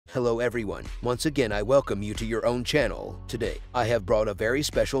Hello everyone, once again I welcome you to your own channel. Today, I have brought a very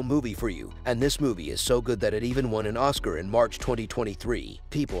special movie for you, and this movie is so good that it even won an Oscar in March 2023.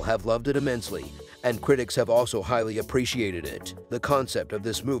 People have loved it immensely, and critics have also highly appreciated it. The concept of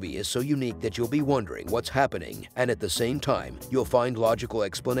this movie is so unique that you'll be wondering what's happening, and at the same time, you'll find logical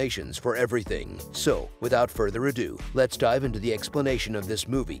explanations for everything. So, without further ado, let's dive into the explanation of this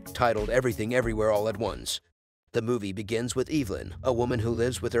movie, titled Everything Everywhere All at Once. The movie begins with Evelyn, a woman who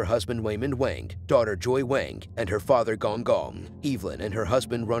lives with her husband Waymond Wang, daughter Joy Wang, and her father Gong Gong. Evelyn and her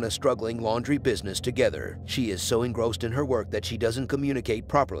husband run a struggling laundry business together. She is so engrossed in her work that she doesn't communicate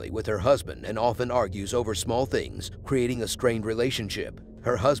properly with her husband and often argues over small things, creating a strained relationship.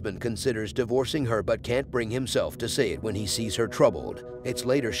 Her husband considers divorcing her but can't bring himself to say it when he sees her troubled. It's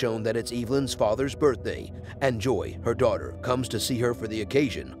later shown that it's Evelyn's father's birthday, and Joy, her daughter, comes to see her for the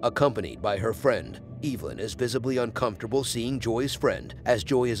occasion, accompanied by her friend. Evelyn is visibly uncomfortable seeing Joy's friend, as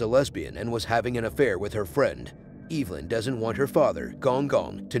Joy is a lesbian and was having an affair with her friend. Evelyn doesn't want her father, Gong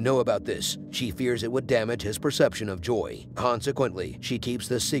Gong, to know about this. She fears it would damage his perception of Joy. Consequently, she keeps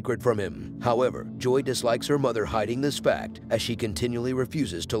this secret from him. However, Joy dislikes her mother hiding this fact, as she continually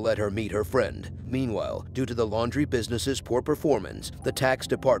refuses to let her meet her friend. Meanwhile, due to the laundry business's poor performance, the tax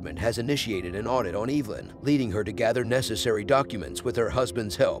department has initiated an audit on Evelyn, leading her to gather necessary documents with her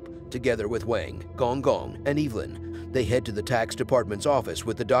husband's help. Together with Wang, Gong Gong, and Evelyn, they head to the tax department's office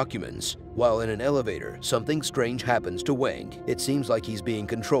with the documents. While in an elevator, something strange happens to Wang. It seems like he's being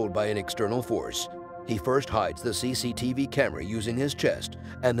controlled by an external force. He first hides the CCTV camera using his chest,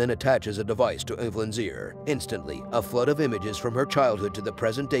 and then attaches a device to Evelyn's ear. Instantly, a flood of images from her childhood to the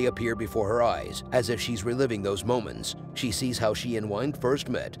present day appear before her eyes, as if she's reliving those moments. She sees how she and Wang first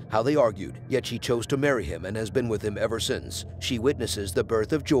met, how they argued, yet she chose to marry him and has been with him ever since. She witnesses the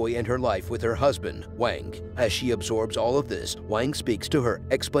birth of Joy and her life with her husband, Wang. As she absorbs all of this, Wang speaks to her,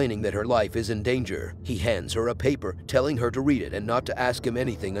 explaining that her life is in danger. He hands her a paper, telling her to read it and not to ask him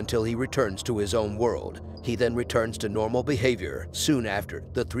anything until he returns to his own world. He then returns to normal behavior. Soon after,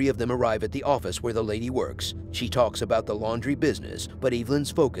 the three of them arrive at the office where the lady works. She talks about the laundry business, but Evelyn's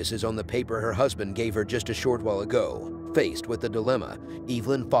focus is on the paper her husband gave her just a short while ago. Faced with the dilemma,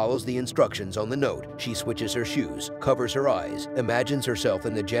 Evelyn follows the instructions on the note. She switches her shoes, covers her eyes, imagines herself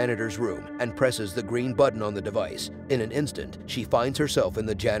in the janitor's room, and presses the green button on the device. In an instant, she finds herself in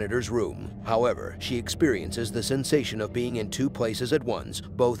the janitor's room. However, she experiences the sensation of being in two places at once,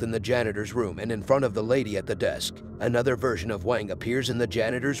 both in the janitor's room and in front of the lady at the desk. Another version of Wang appears in the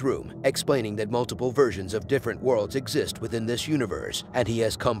janitor's room, explaining that multiple versions of different worlds exist within this universe, and he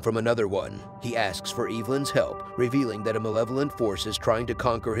has come from another one. He asks for Evelyn's help, revealing that a malevolent force is trying to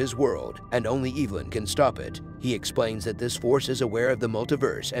conquer his world, and only Evelyn can stop it. He explains that this force is aware of the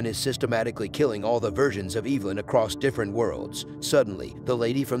multiverse and is systematically killing all the versions of Evelyn across different worlds. Suddenly, the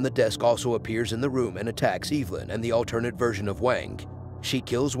lady from the desk also appears in the room and attacks Evelyn and the alternate version of Wang. She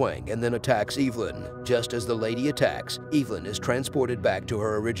kills Wang and then attacks Evelyn. Just as the lady attacks, Evelyn is transported back to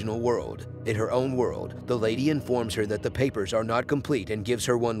her original world. In her own world, the lady informs her that the papers are not complete and gives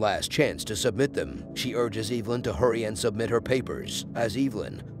her one last chance to submit them. She urges Evelyn to hurry and submit her papers. As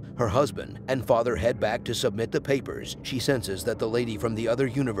Evelyn, her husband, and father head back to submit the papers, she senses that the lady from the other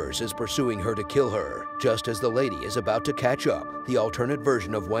universe is pursuing her to kill her. Just as the lady is about to catch up, the alternate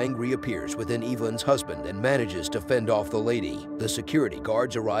version of Wang reappears within Evelyn's husband and manages to fend off the lady. The security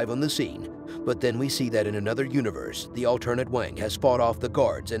guards arrive on the scene, but then we see that in another universe, the alternate Wang has fought off the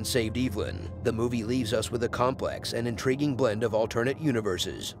guards and saved Evelyn. The movie leaves us with a complex and intriguing blend of alternate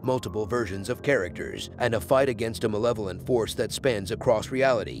universes, multiple versions of characters, and a fight against a malevolent force that spans across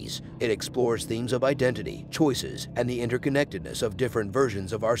realities. It explores themes of identity, choices, and the interconnectedness of different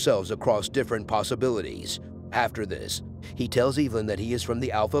versions of ourselves across different possibilities. After this, he tells Evelyn that he is from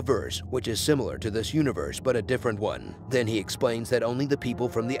the Alpha-verse, which is similar to this universe but a different one. Then he explains that only the people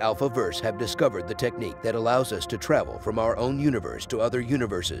from the Alpha-verse have discovered the technique that allows us to travel from our own universe to other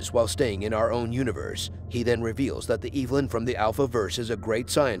universes while staying in our own universe. He then reveals that the Evelyn from the Alpha-verse is a great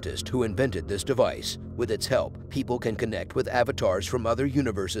scientist who invented this device. With its help, people can connect with avatars from other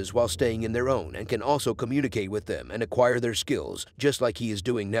universes while staying in their own and can also communicate with them and acquire their skills, just like he is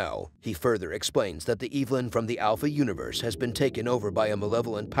doing now. He further explains that the Evelyn from the Alpha universe has been taken over by a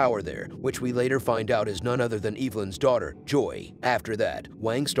malevolent power there, which we later find out is none other than Evelyn's daughter, Joy. After that,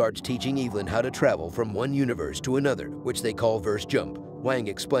 Wang starts teaching Evelyn how to travel from one universe to another, which they call verse jump. Wang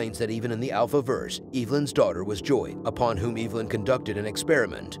explains that even in the Alpha-verse, Evelyn's daughter was Joy, upon whom Evelyn conducted an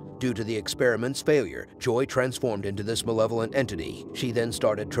experiment. Due to the experiment's failure, Joy transformed into this malevolent entity. She then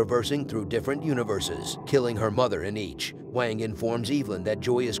started traversing through different universes, killing her mother in each. Wang informs Evelyn that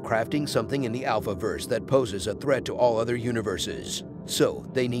Joy is crafting something in the Alpha-verse that poses a threat to all other universes. So,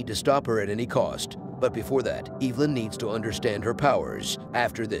 they need to stop her at any cost. But before that, Evelyn needs to understand her powers.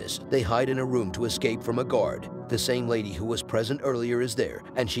 After this, they hide in a room to escape from a guard. The same lady who was present earlier is there,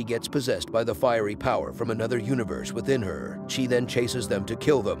 and she gets possessed by the fiery power from another universe within her. She then chases them to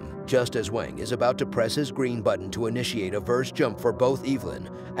kill them. Just as Wang is about to press his green button to initiate a verse jump for both Evelyn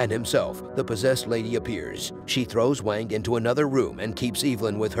and himself, the possessed lady appears. She throws Wang into another room and keeps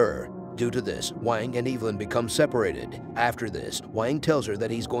Evelyn with her. Due to this, Wang and Evelyn become separated. After this, Wang tells her that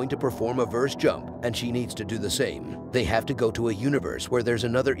he's going to perform a verse jump, and she needs to do the same. They have to go to a universe where there's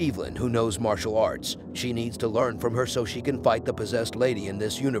another Evelyn who knows martial arts. She needs to learn from her so she can fight the possessed lady in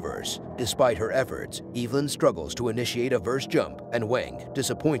this universe. Despite her efforts, Evelyn struggles to initiate a verse jump, and Wang,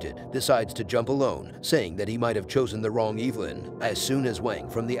 disappointed, decides to jump alone, saying that he might have chosen the wrong Evelyn. As soon as Wang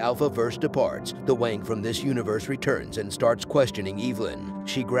from the Alpha verse departs, the Wang from this universe returns and starts questioning Evelyn.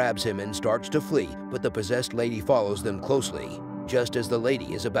 She grabs him and starts to flee, but the possessed lady follows them closely. Just as the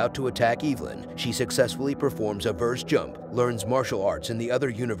lady is about to attack Evelyn, she successfully performs a verse jump, learns martial arts in the other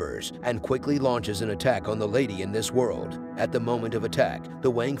universe, and quickly launches an attack on the lady in this world. At the moment of attack,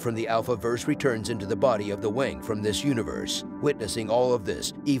 the Wang from the Alpha verse returns into the body of the Wang from this universe. Witnessing all of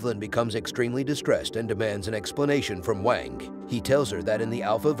this, Evelyn becomes extremely distressed and demands an explanation from Wang. He tells her that in the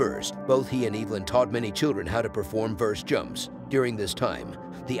Alpha verse, both he and Evelyn taught many children how to perform verse jumps. During this time,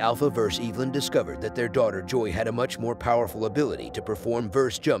 the Alpha verse Evelyn discovered that their daughter Joy had a much more powerful ability to perform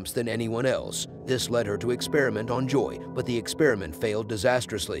verse jumps than anyone else. This led her to experiment on Joy, but the experiment failed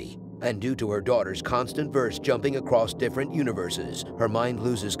disastrously. And due to her daughter's constant verse jumping across different universes, her mind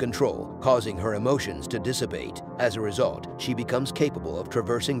loses control, causing her emotions to dissipate. As a result, she becomes capable of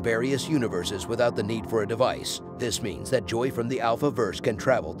traversing various universes without the need for a device. This means that Joy from the Alpha verse can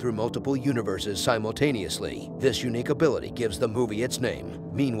travel through multiple universes simultaneously. This unique ability gives the movie its name.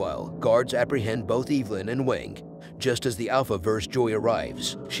 Meanwhile, guards apprehend both Evelyn and Wang. Just as the Alpha verse Joy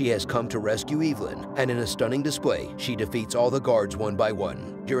arrives, she has come to rescue Evelyn, and in a stunning display, she defeats all the guards one by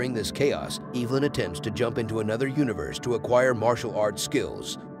one. During this chaos, Evelyn attempts to jump into another universe to acquire martial arts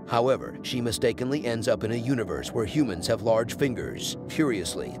skills. However, she mistakenly ends up in a universe where humans have large fingers.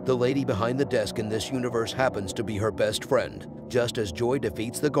 Curiously, the lady behind the desk in this universe happens to be her best friend. Just as Joy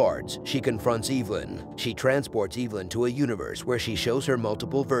defeats the guards, she confronts Evelyn. She transports Evelyn to a universe where she shows her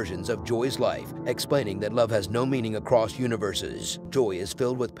multiple versions of Joy's life, explaining that love has no meaning across universes. Joy is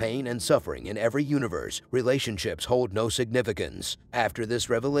filled with pain and suffering in every universe. Relationships hold no significance. After this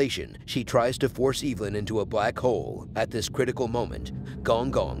revelation, she tries to force Evelyn into a black hole. At this critical moment, Gong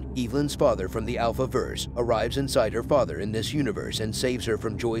Gong, Evelyn's father from the Alpha verse, arrives inside her father in this universe and saves her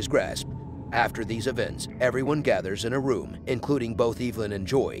from Joy's grasp. After these events, everyone gathers in a room, including both Evelyn and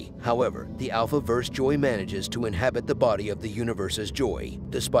Joy. However, the Alpha verse Joy manages to inhabit the body of the universe's Joy.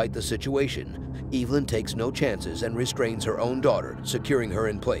 Despite the situation, Evelyn takes no chances and restrains her own daughter, securing her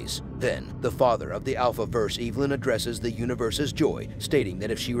in place. Then, the father of the Alpha verse Evelyn addresses the universe's Joy, stating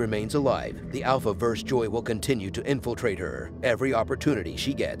that if she remains alive, the Alpha verse Joy will continue to infiltrate her. Every opportunity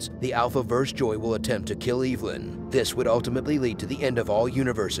she gets, the Alpha verse Joy will attempt to kill Evelyn. This would ultimately lead to the end of all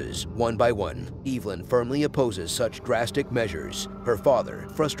universes, one by one. Evelyn firmly opposes such drastic measures. Her father,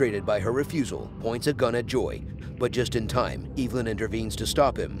 frustrated by her refusal, points a gun at Joy, but just in time, Evelyn intervenes to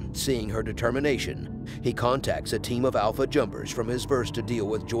stop him. Seeing her determination, he contacts a team of Alpha jumpers from his verse to deal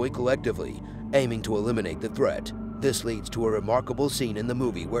with Joy collectively, aiming to eliminate the threat. This leads to a remarkable scene in the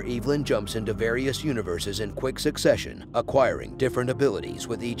movie where Evelyn jumps into various universes in quick succession, acquiring different abilities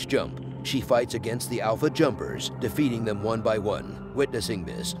with each jump. She fights against the Alpha jumpers, defeating them one by one. Witnessing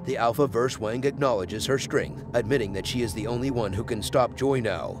this, the Alpha verse Wang acknowledges her strength, admitting that she is the only one who can stop Joy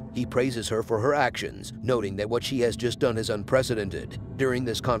now. He praises her for her actions, noting that what she has just done is unprecedented. During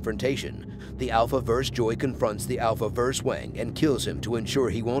this confrontation, the Alpha verse Joy confronts the Alpha verse Wang and kills him to ensure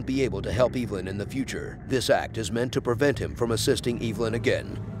he won't be able to help Evelyn in the future. This act is meant to prevent him from assisting Evelyn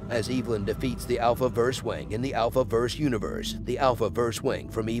again. As Evelyn defeats the Alpha verse Wang in the Alpha verse universe, the Alpha verse Wang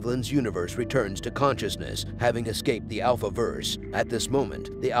from Evelyn's universe returns to consciousness, having escaped the Alpha verse. At this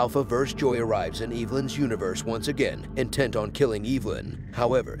moment, the Alpha verse Joy arrives in Evelyn's universe once again, intent on killing Evelyn.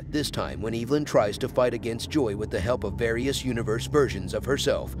 However, this time when Evelyn tries to fight against Joy with the help of various universe versions of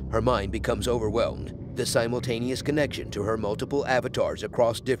herself, her mind becomes overwhelmed. The simultaneous connection to her multiple avatars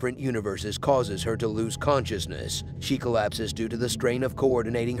across different universes causes her to lose consciousness. She collapses due to the strain of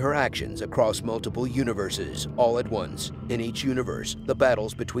coordinating her actions across multiple universes, all at once. In each universe, the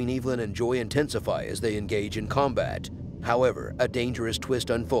battles between Evelyn and Joy intensify as they engage in combat. However, a dangerous twist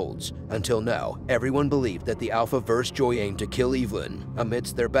unfolds. Until now, everyone believed that the Alpha-verse Joy aimed to kill Evelyn.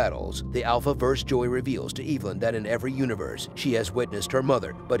 Amidst their battles, the Alpha-verse Joy reveals to Evelyn that in every universe, she has witnessed her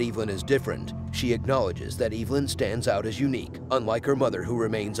mother, but Evelyn is different. She acknowledges that Evelyn stands out as unique, unlike her mother who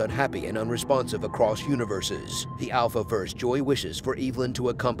remains unhappy and unresponsive across universes. The Alpha-verse Joy wishes for Evelyn to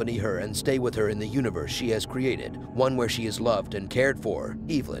accompany her and stay with her in the universe she has created, one where she is loved and cared for.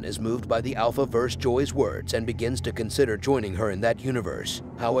 Evelyn is moved by the Alpha-verse Joy's words and begins to consider joining her in that universe.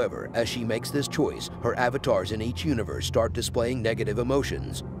 However, as she makes this choice, her avatars in each universe start displaying negative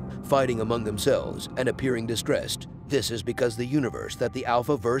emotions, fighting among themselves and appearing distressed. This is because the universe that the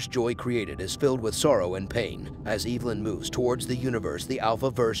Alpha-verse Joy created is filled with sorrow and pain. As Evelyn moves towards the universe the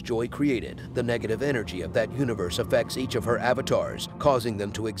Alpha-verse Joy created, the negative energy of that universe affects each of her avatars, causing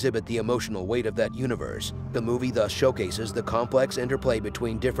them to exhibit the emotional weight of that universe. The movie thus showcases the complex interplay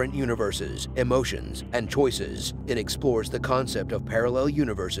between different universes, emotions, and choices. It explores the concept of parallel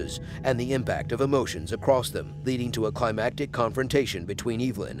universes and the impact of emotions across them, leading to a climactic confrontation between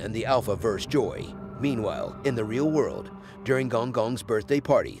Evelyn and the Alpha-verse Joy. Meanwhile, in the real world, during Gong Gong's birthday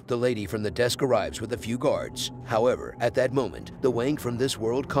party, the lady from the desk arrives with a few guards. However, at that moment, the Wang from this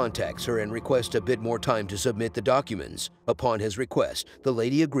world contacts her and requests a bit more time to submit the documents. Upon his request, the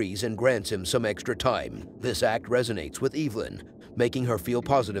lady agrees and grants him some extra time. This act resonates with Evelyn, making her feel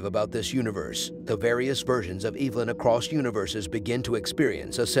positive about this universe. The various versions of Evelyn across universes begin to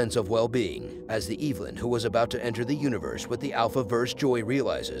experience a sense of well-being. As the Evelyn who was about to enter the universe with the Alpha-verse Joy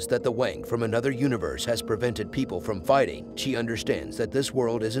realizes that the Wang from another universe has prevented people from fighting, she understands that this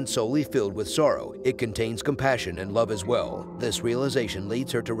world isn't solely filled with sorrow, it contains compassion and love as well. This realization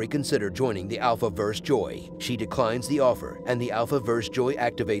leads her to reconsider joining the Alpha-verse Joy. She declines the offer, and the Alpha-verse Joy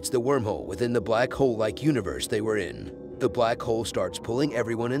activates the wormhole within the black hole-like universe they were in. The black hole starts pulling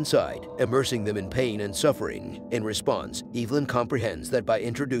everyone inside, immersing them in pain and suffering. In response, Evelyn comprehends that by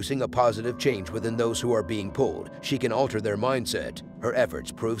introducing a positive change within those who are being pulled, she can alter their mindset. Her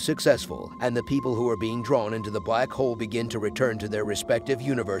efforts prove successful, and the people who are being drawn into the black hole begin to return to their respective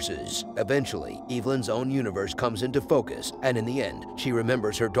universes. Eventually, Evelyn's own universe comes into focus, and in the end, she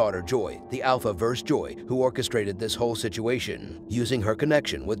remembers her daughter Joy, the Alpha-verse Joy, who orchestrated this whole situation. Using her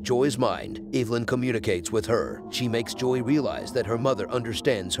connection with Joy's mind, Evelyn communicates with her. She makes Joy realize that her mother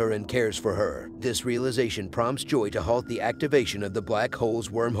understands her and cares for her. This realization prompts Joy to halt the activation of the black hole's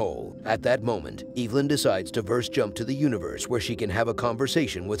wormhole. At that moment, Evelyn decides to verse jump to the universe where she can have a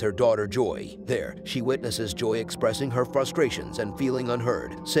conversation with her daughter Joy. There, she witnesses Joy expressing her frustrations and feeling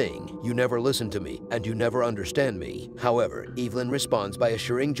unheard, saying, "You never listen to me, and you never understand me." However, Evelyn responds by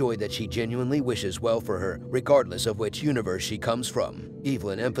assuring Joy that she genuinely wishes well for her, regardless of which universe she comes from.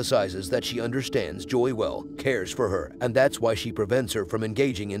 Evelyn emphasizes that she understands Joy well, cares for her, and that's why she prevents her from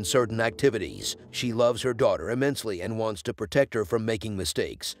engaging in certain activities. She loves her daughter immensely and wants to protect her from making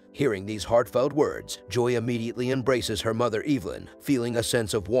mistakes. Hearing these heartfelt words, Joy immediately embraces her mother Evelyn, feeling a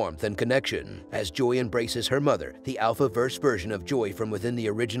sense of warmth and connection. As Joy embraces her mother, the Alpha-verse version of Joy from within the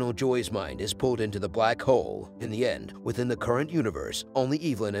original Joy's mind is pulled into the black hole. In the end, within the current universe, only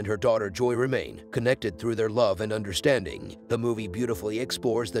Evelyn and her daughter Joy remain, connected through their love and understanding. The movie beautifully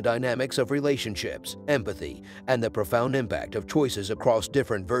explores the dynamics of relationships, empathy, and the profound impact of choices across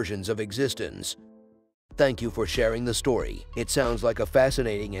different versions of existence. Thank you for sharing the story. It sounds like a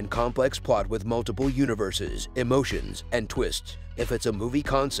fascinating and complex plot with multiple universes, emotions, and twists. If it's a movie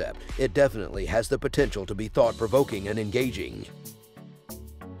concept, it definitely has the potential to be thought-provoking and engaging.